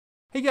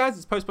Hey guys,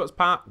 it's Postbox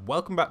Pat,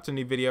 welcome back to a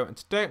new video, and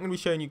today I'm going to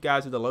be showing you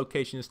guys the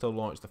locations to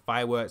launch the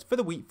fireworks for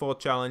the week 4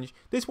 challenge.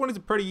 This one is a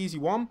pretty easy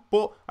one,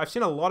 but I've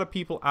seen a lot of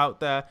people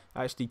out there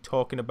actually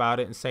talking about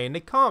it and saying they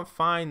can't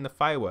find the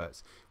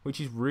fireworks, which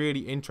is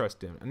really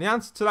interesting. And the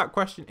answer to that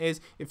question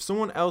is, if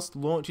someone else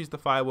launches the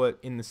firework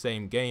in the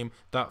same game,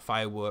 that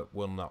firework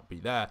will not be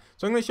there.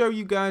 So I'm going to show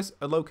you guys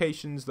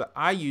locations that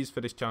I use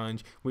for this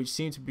challenge, which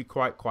seem to be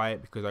quite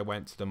quiet because I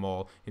went to them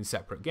all in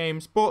separate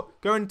games,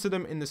 but going to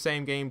them in the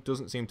same game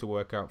doesn't seem to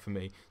work out for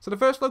me. So the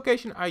first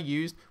location I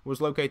used was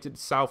located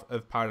south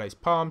of Paradise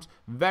Palms,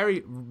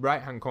 very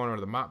right hand corner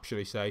of the map, should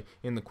I say,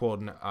 in the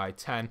coordinate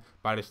I-10,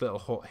 by this little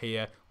hut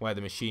here where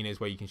the machine is,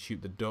 where you can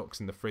shoot the ducks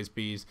and the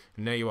frisbees,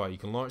 and there you are, you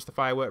can launch the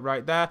firework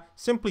right there.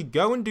 Simply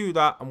go and do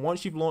that, and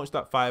once you've launched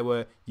that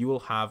firework, you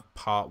will have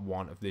part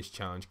 1 of this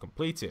challenge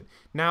completed.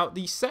 Now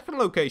the second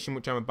location,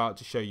 which I'm about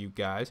to show you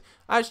guys,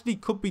 actually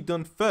could be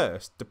done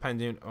first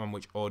depending on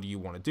which order you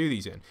want to do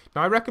these in.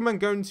 Now I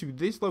recommend going to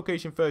this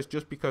location first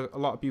just because a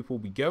lot of people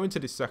will be going to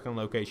this second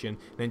location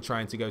and then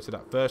trying to go to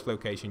that first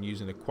location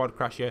using a quad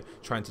crasher,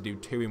 trying to do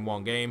 2 in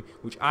 1 game,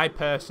 which I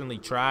personally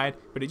tried,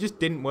 but it just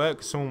didn't work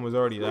because someone was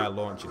already there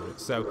launching it.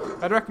 So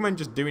I'd recommend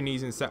just doing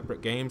these in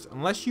separate games,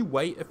 unless you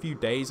wait a few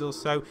days or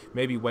so,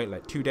 maybe wait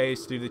like 2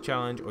 days to do the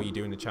challenge, or you're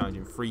doing the challenge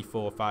in 3,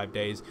 4, 5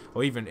 days,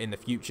 or even in the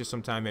future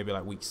sometime, maybe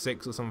like week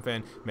 6 or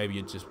something, maybe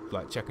you're just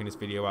like checking this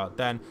video out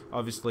then.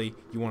 Obviously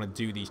you want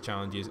to do these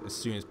challenges as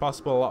soon as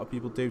possible. A lot of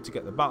people do, to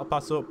get the battle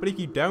pass up, but if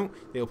you don't,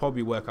 it'll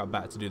probably work out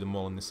better to do them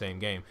all in the same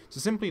game. So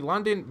simply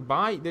landing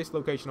by this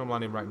location I'm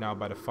landing right now,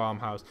 by the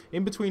farmhouse,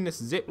 in between this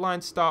zip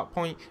line start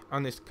point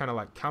and this kind of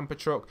like camper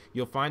truck,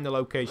 you'll find the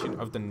location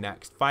of the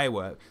next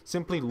firework.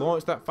 Simply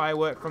launch that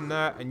firework from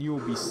there and you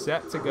will be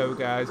set to go,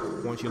 guys.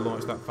 Once you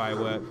launch that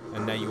firework,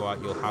 and there you are,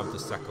 you'll have the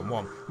second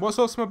one. What's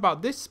awesome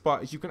about this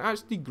spot is you can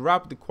actually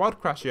grab the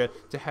quad crasher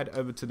to head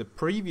over to the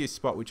previous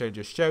spot which I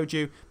just showed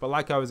you, but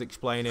like I was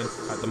explaining,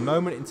 at the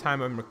moment in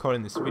time I'm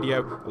recording this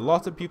video, a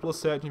lot of people are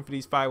searching for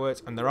these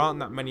fireworks and there aren't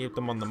that many of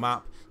them on the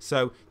map,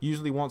 so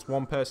usually once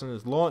one person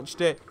has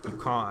launched it, you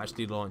can't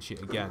actually launch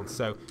it again.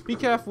 So be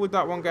careful with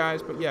that one,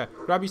 guys. But yeah,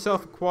 grab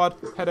yourself a quad,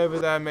 head over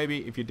there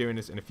maybe if you're doing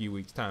this in a few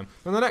weeks time.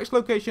 And the next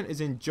location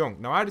is in Junk.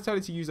 Now I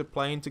decided to use a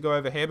plane to go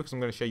over here because I'm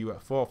going to show you a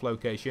 4th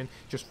location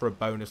just for a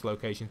bonus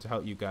location to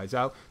help you guys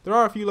out. There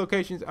are a few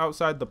locations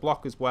outside the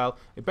block as well.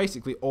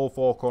 Basically all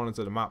 4 corners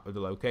of the map are the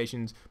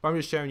locations, but I'm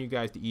just showing you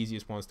guys the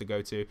easiest ones to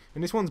go to.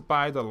 And this one's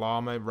by the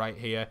llama right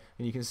here,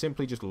 and you can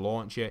simply just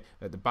launch it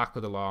at the back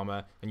of the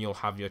llama and you'll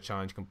have your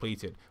challenge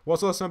completed.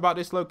 What's awesome about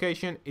this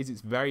location is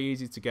it's very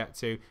easy to get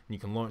to, and you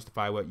can launch the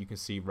firework you can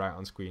see right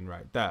on screen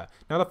right there.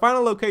 Now the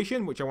final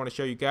location which I want to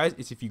show you guys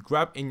is if you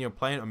grab in your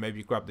plane, or maybe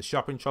you grab the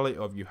shopping trolley,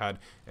 or if you had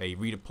a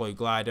redeploy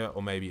glider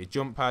or maybe a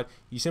jump pad,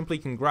 you simply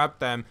can grab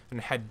them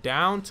and head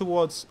down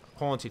towards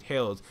Haunted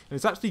Hills. And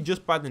it's actually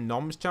just by the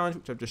noms challenge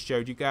which I've just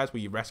showed you guys,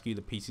 where you rescue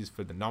the pieces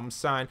for the noms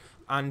sign,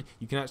 and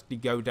you can actually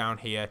go down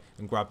here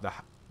and grab the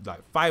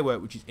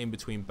firework which is in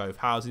between both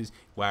houses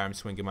where I'm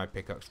swinging my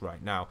pickaxe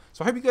right now.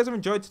 So I hope you guys have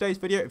enjoyed today's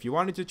video. If you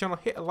are new to the channel,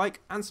 hit a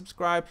like and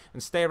subscribe,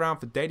 and stay around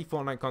for daily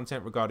Fortnite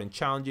content regarding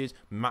challenges,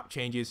 map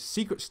changes,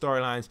 secret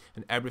storylines,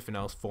 and everything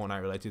else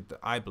Fortnite related that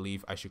I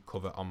believe I should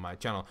cover on my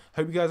channel.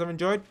 Hope you guys have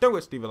enjoyed. Don't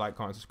forget to leave a like,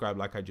 comment, subscribe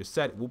like I just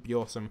said. It would be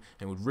awesome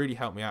and would really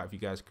help me out if you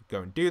guys could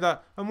go and do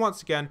that. And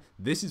once again,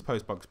 this is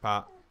Postbox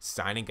Pat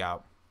signing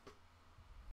out.